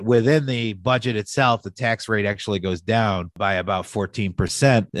within the budget itself, the tax rate actually goes down by about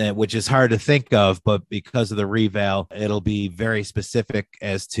 14%, which is hard to think of, but because of the reval, it'll be very specific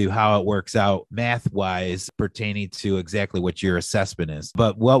as to how it works out math-wise pertaining to exactly what your assessment is.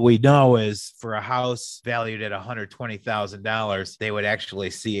 But what we know is for a house valued at $120,000, they would actually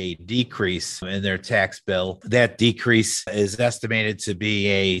see a decrease in their tax bill. That decrease is estimated to be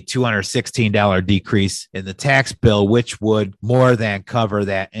a $216 decrease in the tax bill, which would more than cover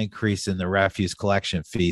that increase in the refuse collection fee.